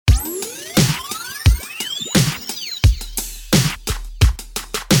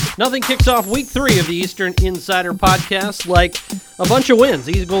Nothing kicks off week 3 of the Eastern Insider Podcast like a bunch of wins.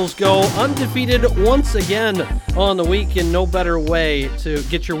 Eagles go undefeated once again on the week, and no better way to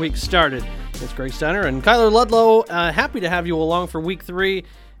get your week started. It's Greg Steiner and Kyler Ludlow. Happy to have you along for week 3.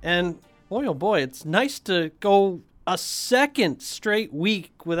 And boy, oh boy, it's nice to go a second straight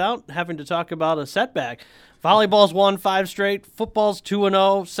week without having to talk about a setback. Volleyball's won 5 straight, football's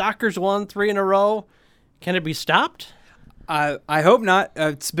 2-0, soccer's won 3 in a row. Can it be stopped? I hope not.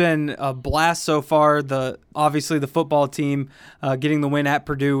 It's been a blast so far. Obviously the football team getting the win at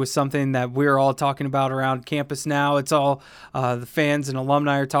Purdue was something that we're all talking about around campus now. It's all the fans and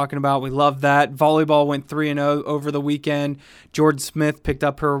alumni are talking about. We love that. Volleyball went 3-0 over the weekend. Jordan Smith picked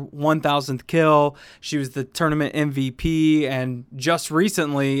up her 1,000th kill. She was the tournament MVP, and just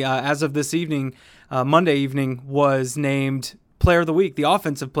recently, as of this evening, Monday evening, was named Player of the Week, the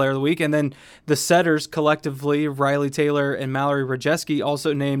Offensive Player of the Week. And then the setters collectively, Riley Taylor and Mallory Rajeski,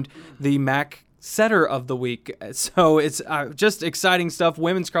 also named the MAC Setter of the Week. So it's just exciting stuff.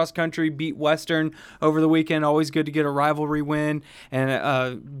 Women's cross country beat Western over the weekend. Always good to get a rivalry win, and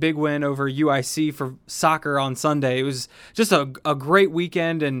a big win over UIC for soccer on Sunday. It was just a great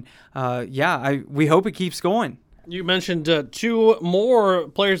weekend, and we hope it keeps going. You mentioned 2 more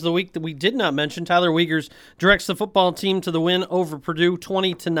players of the week that we did not mention. Tyler Wiegers directs the football team to the win over Purdue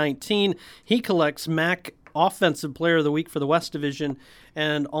 20-19. He collects MAC Offensive Player of the Week for the West Division.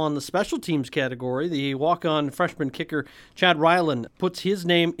 And on the special teams category, the walk-on freshman kicker Chad Ryland puts his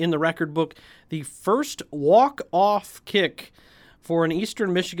name in the record book. The first walk-off kick for an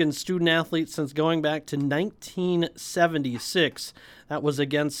Eastern Michigan student-athlete since going back to 1976. That was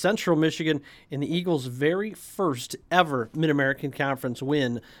against Central Michigan in the Eagles' very first ever Mid-American Conference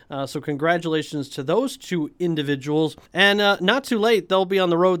win. So congratulations to those 2 individuals. And not too late, they'll be on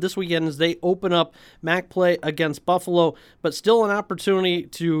the road this weekend as they open up MAC play against Buffalo, but still an opportunity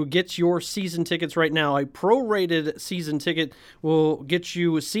to get your season tickets right now. A prorated season ticket will get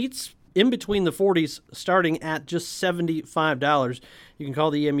you seats in between the 40s, starting at just $75. You can call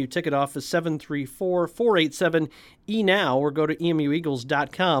the EMU ticket office 734-487-ENOW or go to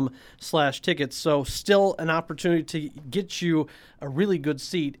emueagles.com/tickets. So still an opportunity to get you a really good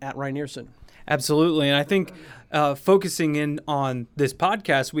seat at Rynearson. Absolutely. And I think focusing in on this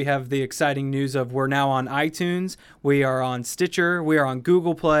podcast, we have the exciting news of we're now on iTunes, we are on Stitcher, we are on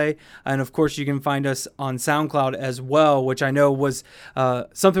Google Play, and of course you can find us on SoundCloud as well, which I know was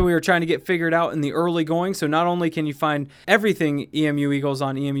something we were trying to get figured out in the early going. So not only can you find everything EMU Eagles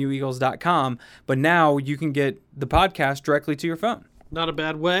on emueagles.com, but now you can get the podcast directly to your phone. Not a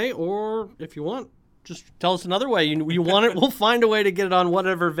bad way, or if you want, just tell us another way. You want it, we'll find a way to get it on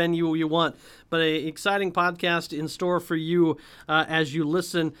whatever venue you want. But an exciting podcast in store for you as you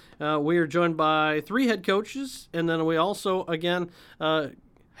listen. We are joined by 3 head coaches, and then we also, again,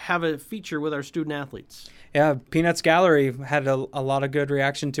 have a feature with our student athletes. Yeah, Peanuts Gallery had a lot of good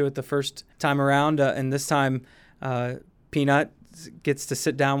reaction to it the first time around, and this time Peanut gets to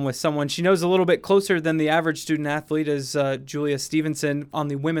sit down with someone she knows a little bit closer than the average student athlete, as Julia Stevenson on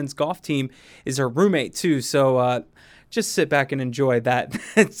the women's golf team is her roommate too. So just sit back and enjoy that.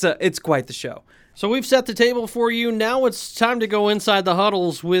 It's quite the show. So we've set the table for you. Now it's time to go inside the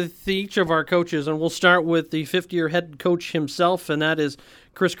huddles with each of our coaches, and we'll start with the 50-year head coach himself, and that is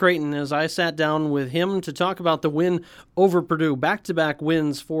Chris Creighton, as I sat down with him to talk about the win over Purdue. Back-to-back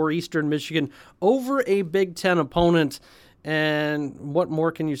wins for Eastern Michigan over a Big Ten opponent. And what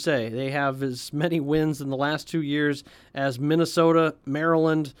more can you say? They have as many wins in the last 2 years as Minnesota,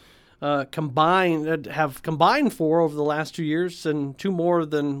 Maryland have combined for over the last 2 years, and 2 more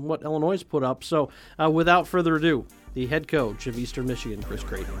than what Illinois has put up. So without further ado, the head coach of Eastern Michigan, Chris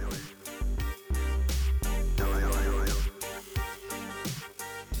Creighton.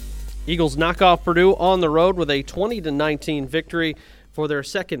 Eagles knock off Purdue on the road with a 20-19 victory for their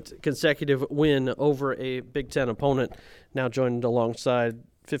second consecutive win over a Big Ten opponent. Now joined alongside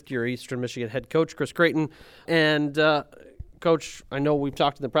 50-year Eastern Michigan head coach Chris Creighton. And, Coach, I know we've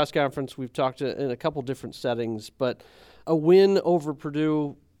talked in the press conference, we've talked in a couple different settings, but a win over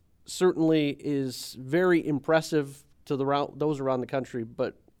Purdue certainly is very impressive to those around the country.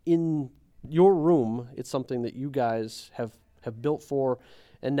 But in your room, it's something that you guys have built for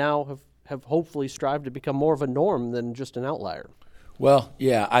and now have hopefully strived to become more of a norm than just an outlier. Well,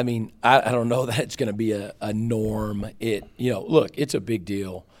 yeah, I mean, I don't know that it's going to be a norm. Look, it's a big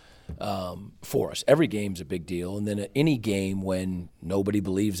deal for us. Every game's a big deal, and then any game when nobody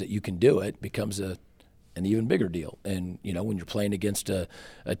believes that you can do it becomes a an even bigger deal. And, when you're playing against a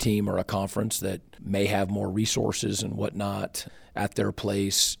team or a conference that may have more resources and whatnot at their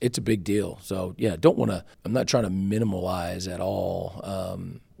place, it's a big deal. So, yeah, I'm not trying to minimize at all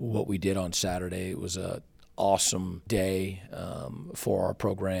what we did on Saturday. It was a awesome day for our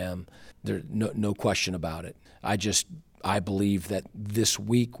program. There's no question about it. I believe that this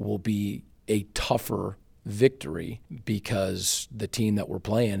week will be a tougher victory because the team that we're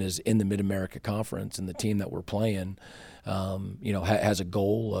playing is in the Mid-America Conference, and the team that we're playing, has a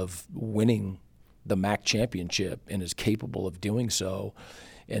goal of winning the MAC championship and is capable of doing so.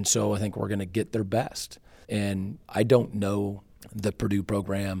 And so I think we're going to get their best. And I don't know the Purdue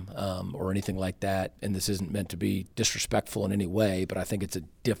program or anything like that, and this isn't meant to be disrespectful in any way, but I think it's a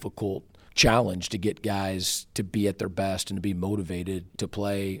difficult challenge to get guys to be at their best and to be motivated to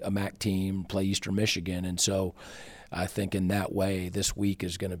play a MAC team, play Eastern Michigan. And so I think in that way, this week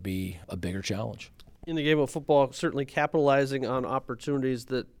is going to be a bigger challenge. In the game of football, certainly capitalizing on opportunities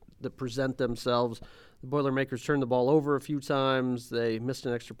that present themselves. The Boilermakers turned the ball over a few times. They missed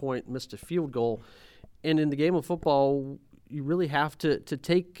an extra point, missed a field goal. And in the game of football, you really have to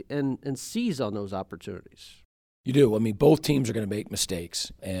take and seize on those opportunities. You do. I mean, both teams are going to make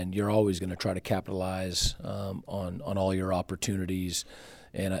mistakes, and you're always going to try to capitalize on all your opportunities.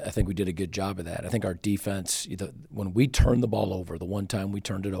 And I think we did a good job of that. I think our defense, when we turned the ball over, the one time we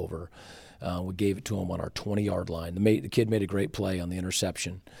turned it over, we gave it to them on our 20-yard line. The kid made a great play on the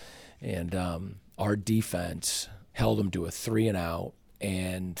interception, and our defense held them to a 3-and-out,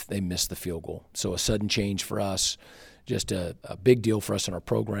 and they missed the field goal. So a sudden change for us. Just a big deal for us in our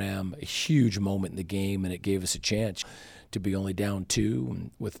program, a huge moment in the game, and it gave us a chance to be only down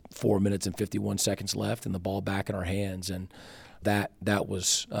 2 with 4 minutes and 51 seconds left and the ball back in our hands. And that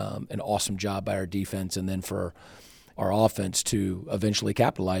was an awesome job by our defense. And then for our offense to eventually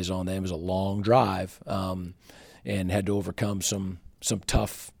capitalize on that, it was a long drive and had to overcome some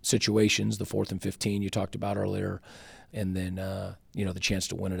tough situations, the 4th and 15 you talked about earlier, and then the chance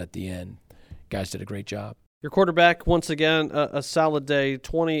to win it at the end. Guys did a great job. Your quarterback, once again, a solid day,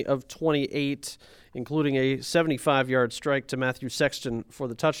 20 of 28, including a 75-yard strike to Matthew Sexton for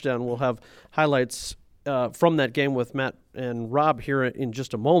the touchdown. We'll have highlights from that game with Matt and Rob here in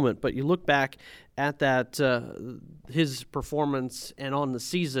just a moment. But you look back at that, his performance and on the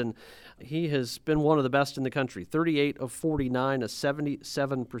season, he has been one of the best in the country. 38 of 49, a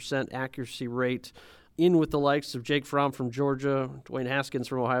 77% accuracy rate. In with the likes of Jake Fromm from Georgia, Dwayne Haskins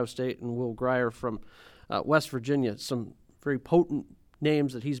from Ohio State, and Will Grier from West Virginia. Some very potent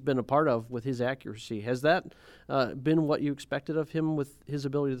names that he's been a part of with his accuracy. Has that been what you expected of him with his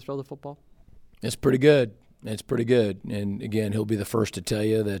ability to throw the football? It's pretty good. It's pretty good. And, again, he'll be the first to tell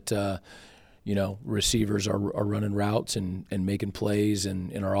you that, receivers are running routes and making plays,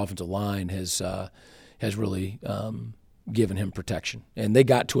 and our offensive line has really given him protection. And they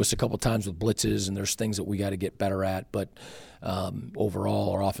got to us a couple times with blitzes, and there's things that we got to get better at. But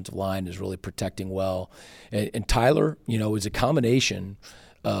overall, our offensive line is really protecting well. And Tyler, is a combination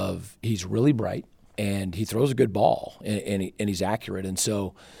of he's really bright and he throws a good ball and he's accurate. And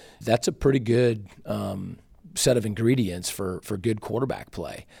so that's a pretty good set of ingredients for good quarterback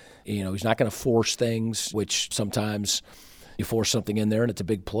play. He's not going to force things, which sometimes you force something in there and it's a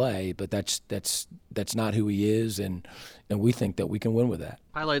big play, but that's not who he is, and we think that we can win with that.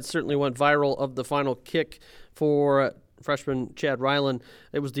 Highlights certainly went viral of the final kick for freshman Chad Ryland.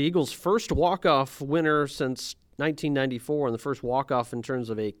 It was the Eagles' first walk-off winner since 1994, and the first walk-off in terms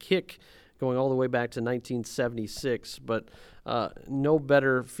of a kick going all the way back to 1976. But no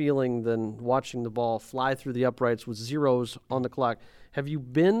better feeling than watching the ball fly through the uprights with zeros on the clock. Have you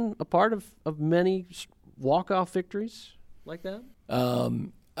been a part of many walk-off victories like that?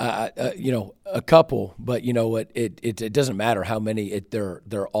 A couple, but it doesn't matter how many.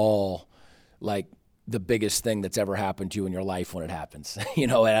 They're all like the biggest thing that's ever happened to you in your life when it happens.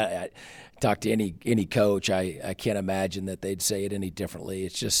 I talk to any coach. I can't imagine that they'd say it any differently.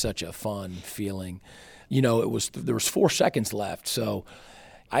 It's just such a fun feeling. There was 4 seconds left, so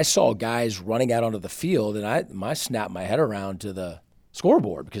I saw guys running out onto the field, and I snapped my head around to the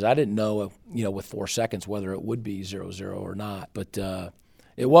scoreboard because I didn't know, with 4 seconds whether it would be 0-0 or not. But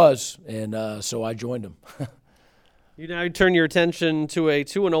it was, and so I joined them. You now turn your attention to a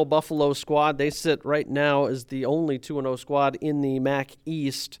 2-0 Buffalo squad. They sit right now as the only 2-0 squad in the MAC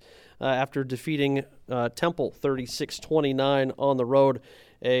East after defeating Temple 36-29 on the road.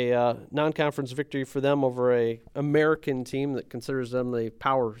 A non-conference victory for them over a American team that considers them the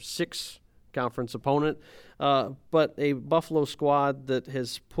Power 6 conference opponent. But a Buffalo squad that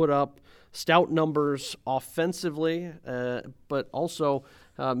has put up stout numbers offensively, but also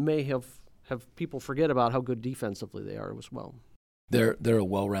may have have people forget about how good defensively they are as well. They're a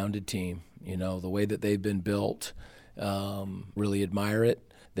well-rounded team. The way that they've been built, really admire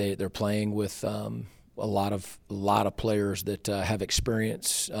it. They're playing with a lot of players that have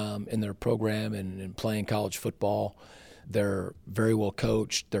experience in their program and playing college football. They're very well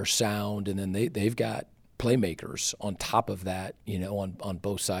coached. They're sound, and then they've got playmakers on top of that. On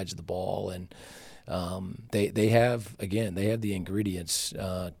both sides of the ball, and they have the ingredients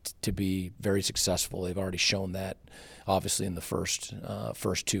to be very successful. They've already shown that, obviously, in the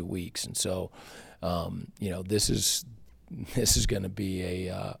first 2 weeks, and so this is going to be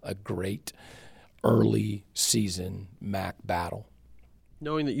a great early season MAC battle.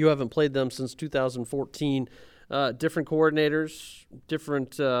 Knowing that you haven't played them since 2014, different coordinators,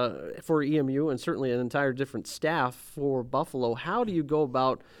 different for EMU, and certainly an entire different staff for Buffalo. How do you go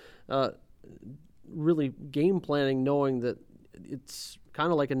about really game planning, knowing that it's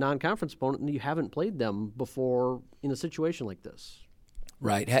kind of like a non-conference opponent and you haven't played them before in a situation like this?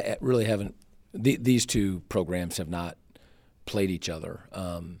 Right. Really haven't. These two programs have not played each other,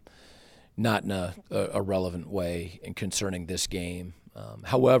 not in a relevant way in concerning this game.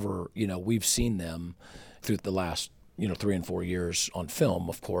 However, we've seen them through the last 3 and 4 years on film,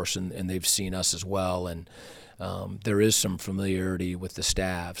 of course, and they've seen us as well. And there is some familiarity with the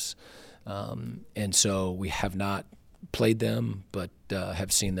staffs. And so we have not played them, but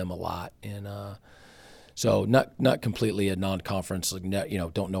have seen them a lot. And so not completely a non-conference,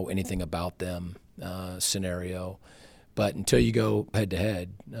 don't know anything about them scenario. But until you go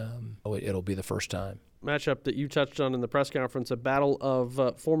head-to-head, it'll be the first time. Matchup that you touched on in the press conference, a battle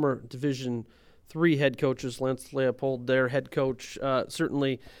of former Division III head coaches. Lance Leopold, their head coach,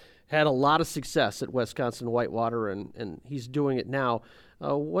 certainly had a lot of success at Wisconsin Whitewater, and he's doing it now.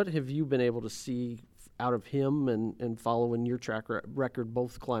 What have you been able to see out of him and following your track record,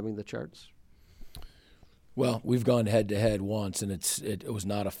 both climbing the charts? Well, we've gone head-to-head once, and it was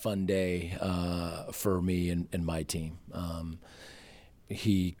not a fun day for me and my team.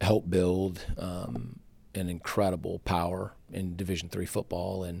 He helped build an incredible power in Division III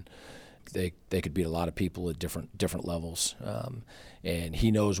football, and they could beat a lot of people at different levels. And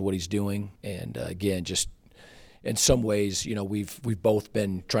he knows what he's doing. And again, just in some ways, we've both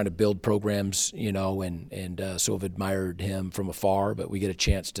been trying to build programs, and so have admired him from afar. But we get a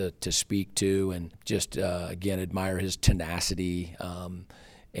chance to speak to and just again admire his tenacity.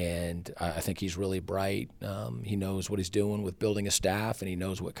 And I think he's really bright. He knows what he's doing with building a staff, and he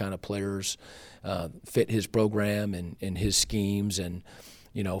knows what kind of players fit his program and his schemes. And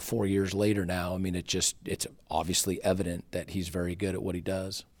 4 years later now, it's obviously evident that he's very good at what he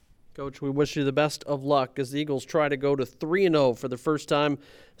does. Coach, we wish you the best of luck as the Eagles try to go to 3-0 for the first time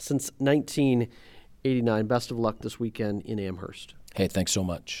since 1989. Best of luck this weekend in Amherst. Hey, thanks so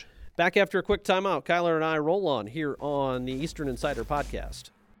much. Back after a quick timeout, Kyler and I roll on here on the Eastern Insider Podcast.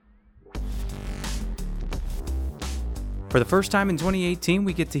 For the first time in 2018,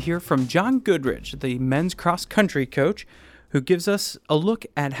 we get to hear from John Goodrich, the men's cross-country coach, who gives us a look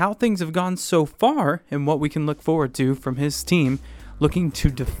at how things have gone so far and what we can look forward to from his team looking to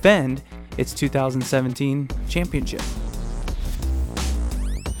defend its 2017 championship.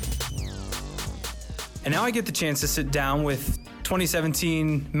 And now I get the chance to sit down with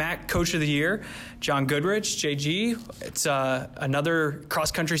 2017 MAC Coach of the Year, John Goodrich. JG, it's another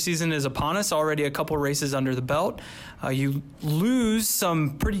cross-country season is upon us, already a couple races under the belt. You lose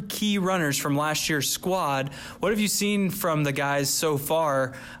some pretty key runners from last year's squad. What have you seen from the guys so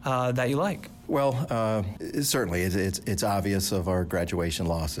far that you like? Well, certainly it's obvious of our graduation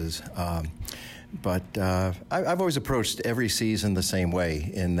losses. But I've always approached every season the same way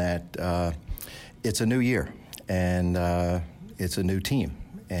in that it's a new year and it's a new team.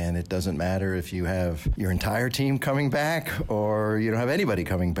 And it doesn't matter if you have your entire team coming back or you don't have anybody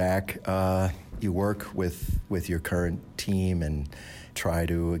coming back. You work with your current team and try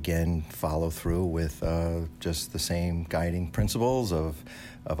to, again, follow through with just the same guiding principles of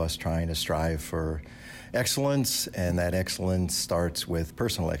us trying to strive for excellence, and that excellence starts with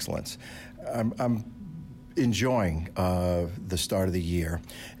personal excellence. I'm enjoying the start of the year,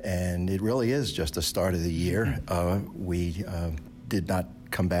 and it really is just the start of the year. We did not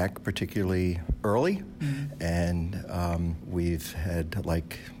come back particularly early, and we've had,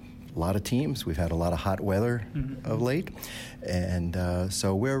 like a lot of teams, we've had a lot of hot weather of late, and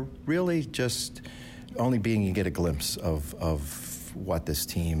so we're really just only being to get a glimpse of what this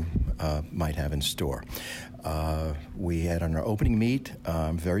team might have in store. We had on our opening meet,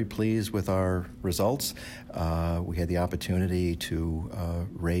 I'm very pleased with our results. We had the opportunity to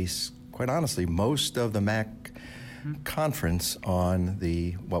race, quite honestly, most of the MAC conference on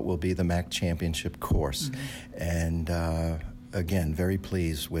what will be the MAC championship course. And again, very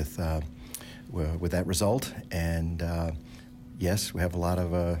pleased with that result. And yes, we have a lot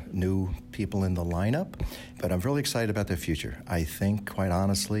of new people in the lineup, but I'm really excited about their future. I think, quite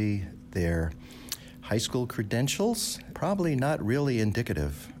honestly, their high school credentials probably not really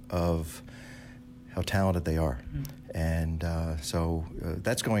indicative of how talented they are. And so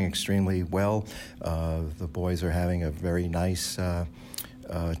that's going extremely well. The boys are having a very nice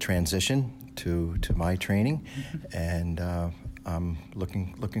transition to my training, and I'm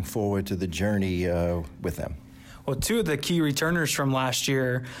looking forward to the journey with them. Well, two of the key returners from last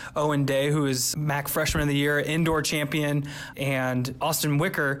year, Owen Day, who is MAC Freshman of the Year, indoor champion, and Austin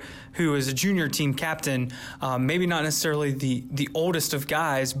Wicker, who is a junior team captain, maybe not necessarily the oldest of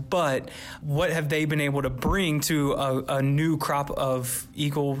guys, but what have they been able to bring to a new crop of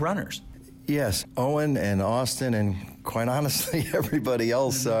Eagle runners? Yes, Owen and Austin, and quite honestly, everybody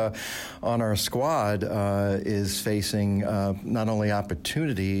else on our squad is facing not only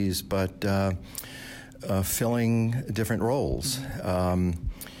opportunities, but filling different roles.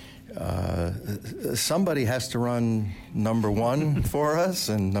 Somebody has to run number 1 for us,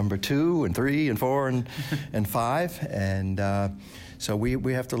 and number 2 and 3 and 4 and 5, and so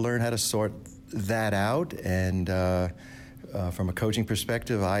we have to learn how to sort that out. And from a coaching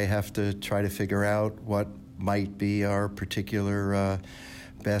perspective, I have to try to figure out what might be our particular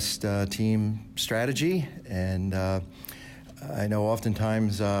best team strategy. And I know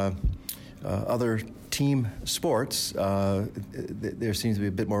oftentimes other team sports, there seems to be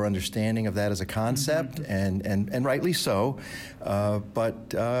a bit more understanding of that as a concept, and rightly so.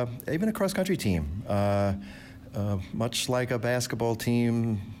 But even a cross-country team, much like a basketball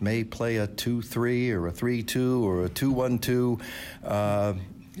team may play a 2-3 or a 3-2 or a 2-1-2,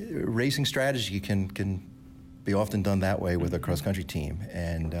 racing strategy can be often done that way with a cross-country team.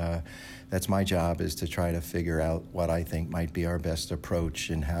 And that's my job, is to try to figure out what I think might be our best approach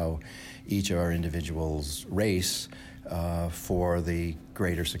and how each of our individuals race for the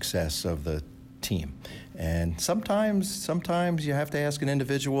greater success of the team. And sometimes you have to ask an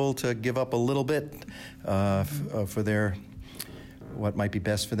individual to give up a little bit for their what might be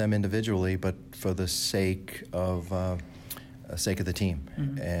best for them individually, but for the sake of the team.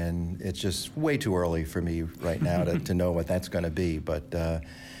 And it's just way too early for me right now to know what that's going to be. But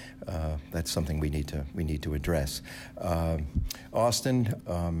that's something we need to address. Austin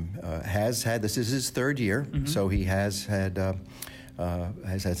has had, this is his third year, so he has had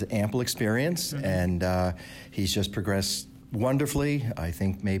ample experience, and he's just progressed wonderfully. I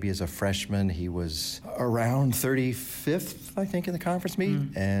think maybe as a freshman he was around 35th, I think, in the conference meet,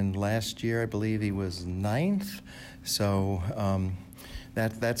 and last year I believe he was 9th. So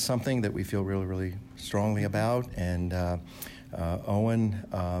that's something that we feel really, really strongly about. And Owen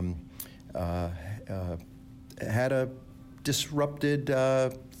had a disrupted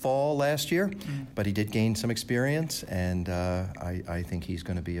fall last year, but he did gain some experience, and I think he's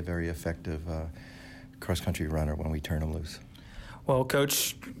going to be a very effective cross-country runner when we turn him loose. Well,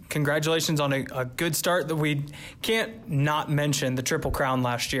 Coach, congratulations on a good start. That we can't not mention the Triple Crown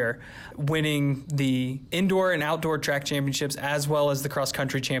last year, winning the indoor and outdoor track championships as well as the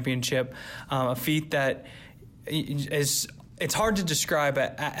cross-country championship, a feat that is... It's hard to describe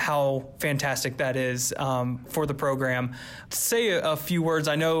how fantastic that is for the program. Say a few words.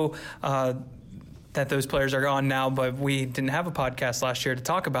 I know that those players are gone now, but we didn't have a podcast last year to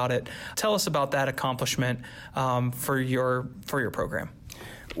talk about it. Tell us about that accomplishment for your program.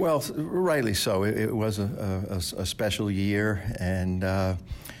 Well, rightly so. It was a special year, and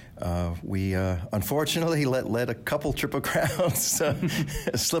we unfortunately let a couple Triple Crowns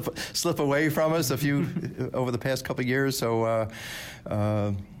slip away from us over the past couple of years. So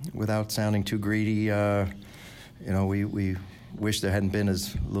without sounding too greedy, we wish there hadn't been a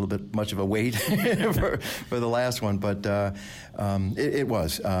little bit much of a wait for the last one, but it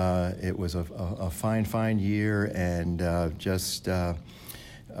was a fine year, and just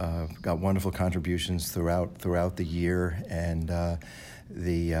got wonderful contributions throughout the year. And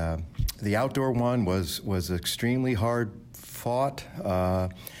the outdoor one was extremely hard fought.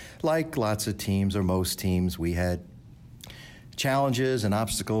 Like lots of teams, or most teams, we had challenges and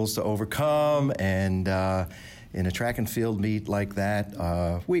obstacles to overcome, and in a track and field meet like that,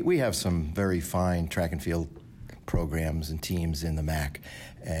 we have some very fine track and field programs and teams in the MAC,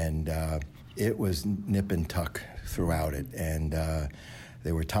 and it was nip and tuck throughout it. And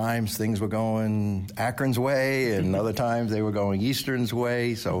there were times things were going Akron's way, and other times they were going Eastern's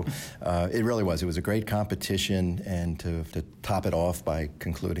way. So it really was. It was a great competition, and to top it off by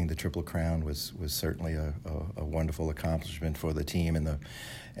concluding the Triple Crown was certainly a wonderful accomplishment for the team and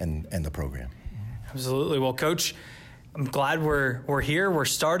the program. Absolutely. Well, Coach, I'm glad we're here. We're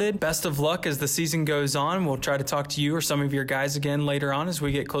started. Best of luck as the season goes on. We'll try to talk to you or some of your guys again later on as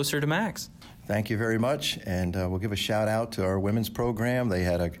we get closer to Max. Thank you very much, and we'll give a shout out to our women's program. They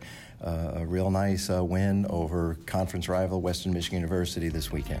had a real nice win over conference rival Western Michigan University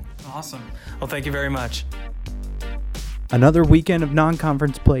this weekend. Awesome. Well, thank you very much. Another weekend of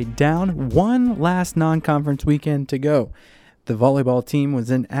non-conference play down. One last non-conference weekend to go. The volleyball team was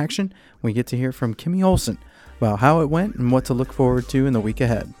in action. We get to hear from Kimmy Olsen about how it went and what to look forward to in the week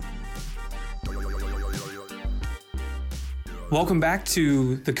ahead. Welcome back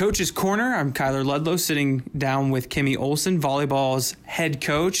to the Coach's Corner. I'm Kyler Ludlow, sitting down with Kimmy Olsen, volleyball's head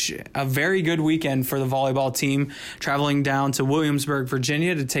coach. A very good weekend for the volleyball team, traveling down to Williamsburg,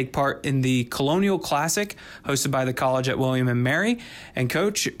 Virginia to take part in the Colonial Classic hosted by the college at William & Mary. And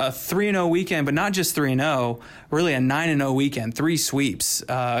Coach, a 3-0 weekend, but not just 3-0, really a 9-0 weekend, 3 sweeps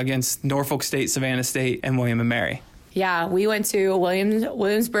against Norfolk State, Savannah State, and William & Mary. Yeah, we went to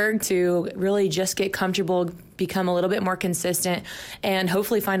Williamsburg to really just get comfortable, become a little bit more consistent, and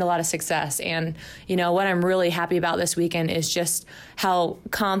hopefully find a lot of success. And, you know, what I'm really happy about this weekend is just how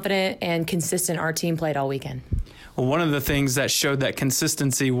confident and consistent our team played all weekend. Well, one of the things that showed that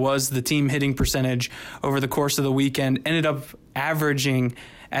consistency was the team hitting percentage over the course of the weekend. Ended up averaging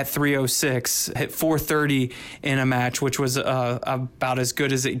at 306, hit 430 in a match, which was about as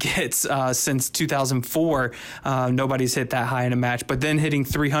good as it gets since 2004. Nobody's hit that high in a match. But then hitting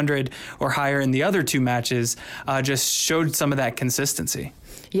 300 or higher in the other 2 matches just showed some of that consistency.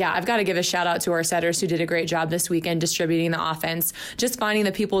 Yeah, I've got to give a shout out to our setters who did a great job this weekend distributing the offense, just finding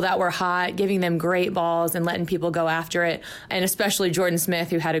the people that were hot, giving them great balls and letting people go after it, and especially Jordan Smith,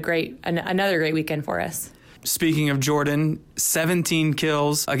 who had another great weekend for us. Speaking of Jordan, 17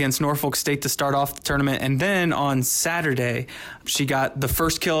 kills against Norfolk State to start off the tournament. And then on Saturday, she got the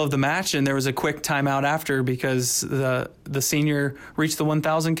first kill of the match, and there was a quick timeout after because the senior reached the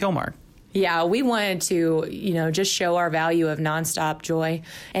 1,000 kill mark. Yeah, we wanted to, just show our value of nonstop joy.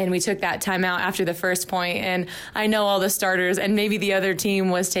 And we took that timeout after the first point. And I know all the starters and maybe the other team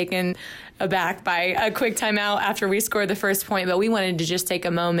was taken aback by a quick timeout after we scored the first point, but we wanted to just take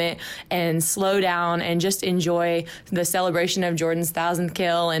a moment and slow down and just enjoy the celebration of Jordan's 1,000th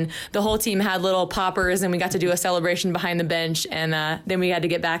kill. And the whole team had little poppers, and we got to do a celebration behind the bench, and then we had to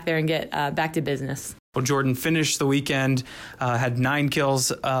get back there and get back to business. Well, Jordan finished the weekend, had 9 kills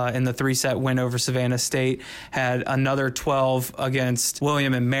in the 3-set win over Savannah State, had another 12 against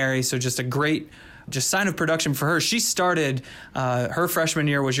William & Mary, so just a great sign of production for her. She started, her freshman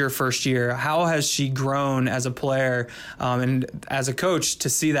year was your first year. How has she grown as a player and as a coach to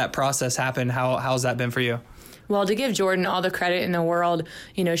see that process happen? How's that been for you? Well, to give Jordan all the credit in the world,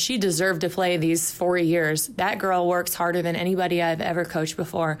 she deserved to play these 4 years. That girl works harder than anybody I've ever coached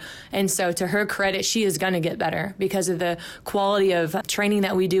before. And so to her credit, she is going to get better because of the quality of training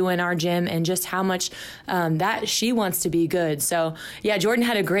that we do in our gym and just how much that she wants to be good. So, yeah, Jordan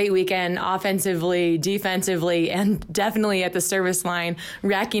had a great weekend offensively, defensively, and definitely at the service line,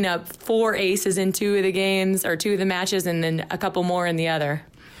 racking up 4 aces in 2 of the games or 2 of the matches and then a couple more in the other.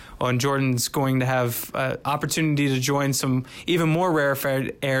 And Jordan's going to have opportunity to join some even more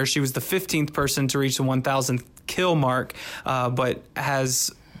rarefied air. She was the 15th person to reach the 1,000th kill mark, but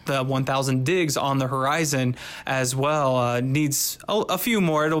has the 1,000 digs on the horizon as well. Needs a few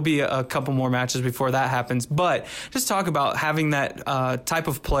more. It'll be a couple more matches before that happens. But just talk about having that type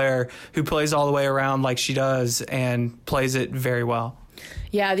of player who plays all the way around like she does and plays it very well.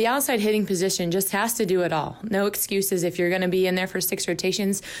 Yeah, the outside hitting position just has to do it all. No excuses. If you're going to be in there for 6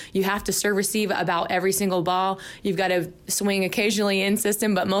 rotations, you have to serve receive about every single ball. You've got to swing occasionally in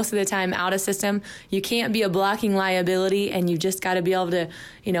system, but most of the time out of system. You can't be a blocking liability, and you just got to be able to,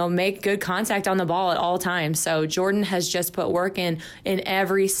 make good contact on the ball at all times. So Jordan has just put work in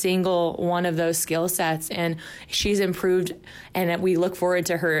every single one of those skill sets, and she's improved, and we look forward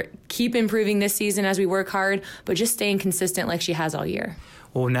to her keep improving this season as we work hard, but just staying consistent like she has all year.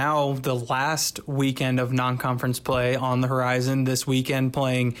 Well, now the last weekend of non-conference play on the horizon, this weekend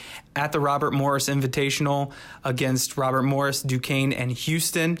playing at the Robert Morris Invitational against Robert Morris, Duquesne, and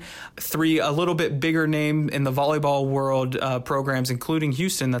Houston. 3 a little bit bigger name in the volleyball world programs, including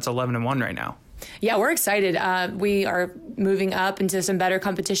Houston, that's 11-1 right now. Yeah, we're excited. We are moving up into some better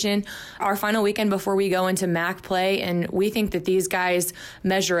competition. Our final weekend before we go into MAC play, and we think that these guys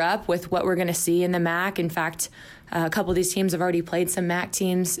measure up with what we're going to see in the MAC. In fact, a couple of these teams have already played some MAC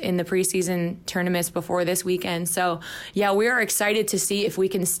teams in the preseason tournaments before this weekend. So, yeah, we are excited to see if we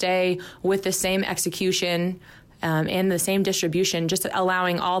can stay with the same execution and the same distribution, just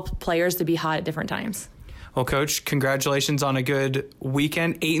allowing all players to be hot at different times. Well, Coach, congratulations on a good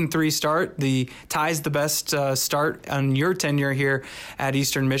weekend. 8-3 start. The tie's the best start on your tenure here at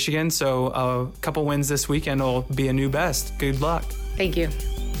Eastern Michigan. So a couple wins this weekend will be a new best. Good luck. Thank you.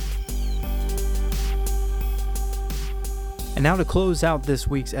 And now to close out this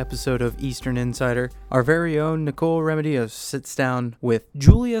week's episode of Eastern Insider, our very own Nicole Remedios sits down with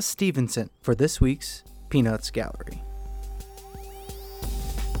Julia Stevenson for this week's Peanuts Gallery.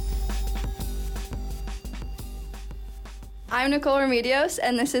 I'm Nicole Remedios,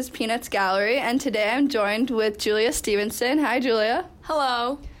 and this is Peanuts Gallery, and today I'm joined with Julia Stevenson. Hi, Julia.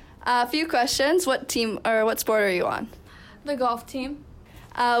 Hello. A few questions. What team or what sport are you on? The golf team.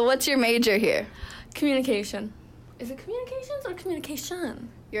 What's your major here? Communication. Is it communications or communication?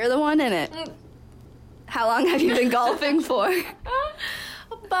 You're the one in it. How long have you been golfing for?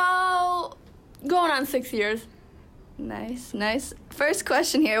 About going on 6 years. Nice. First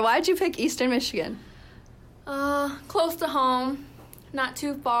question here. Why'd you pick Eastern Michigan? Close to home, not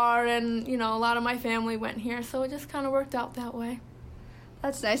too far, and, a lot of my family went here, so it just kind of worked out that way.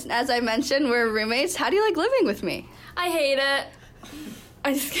 That's nice. And as I mentioned, we're roommates. How do you like living with me? I hate it.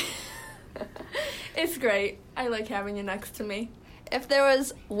 It's great. I like having you next to me. If there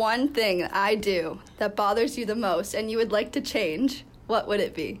was one thing I do that bothers you the most and you would like to change, what would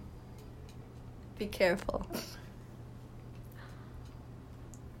it be? Be careful.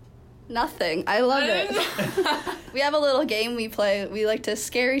 Nothing. I love it. We have a little game we play. We like to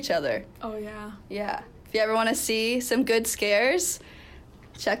scare each other. Oh, yeah. Yeah. If you ever want to see some good scares,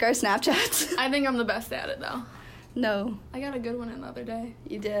 check our Snapchats. I think I'm the best at it, though. No. I got a good one in the other day.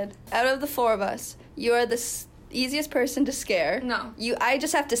 You did. Out of the four of us, you are the easiest person to scare. No. I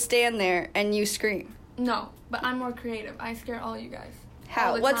just have to stand there and you scream. No, but I'm more creative. I scare all you guys.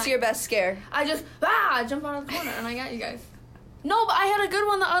 How? What's your best scare? I just, jump out of the corner and I got you guys. No, but I had a good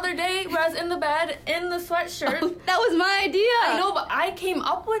one the other day where I was in the bed in the sweatshirt. Oh, that was my idea. I know, but I came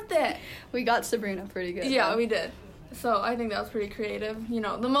up with it. We got Sabrina pretty good. Yeah, though. we did. So I think that was pretty creative.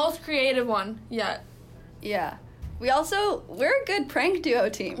 The most creative one yet. Yeah. We're a good prank duo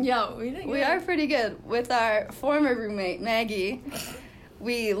team. Yeah, we did. We are pretty good. With our former roommate, Maggie,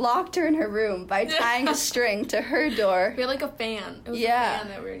 we locked her in her room by tying a string to her door. We had like a fan. It was a fan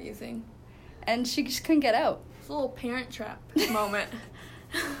that we were using. And she just couldn't get out. It's a little Parent Trap moment.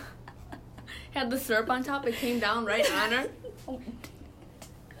 Had the syrup on top. It came down right on her.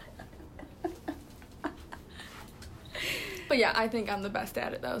 But yeah, I think I'm the best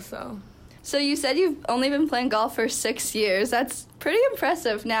at it though, so. So you said you've only been playing golf for 6 years. That's pretty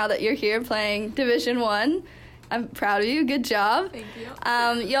impressive now that you're here playing Division I. I'm proud of you. Good job. Thank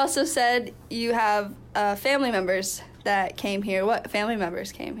you. You also said you have family members that came here. What family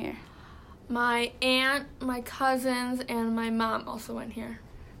members came here? My aunt, my cousins, and my mom also went here.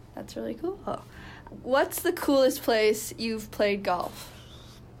 That's really cool. What's the coolest place you've played golf?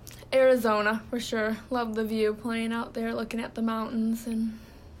 Arizona, for sure. Loved the view playing out there, looking at the mountains, and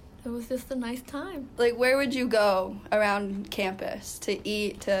it was just a nice time. Like, where would you go around campus to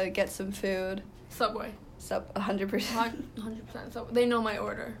eat, to get some food? Subway. 100%. 100% Subway. They know my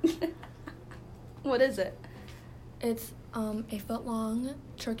order. What is it? It's a foot-long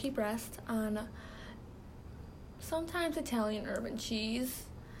turkey breast on sometimes Italian urban cheese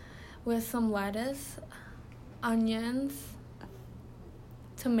with some lettuce, onions,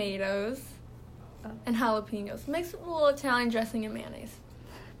 tomatoes, and jalapenos. Mixed with a little Italian dressing and mayonnaise.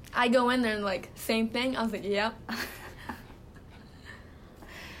 I go in there and same thing. I was like, yep.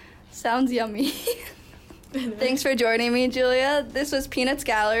 Sounds yummy. Thanks for joining me, Julia. This was Peanuts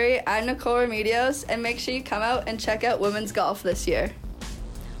Gallery. I'm Nicole Remedios, and make sure you come out and check out women's golf this year.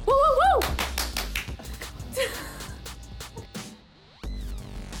 Woo, woo, woo!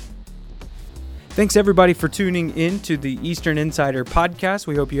 Thanks, everybody, for tuning in to the Eastern Insider podcast.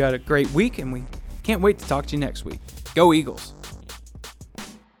 We hope you had a great week, and we can't wait to talk to you next week. Go Eagles!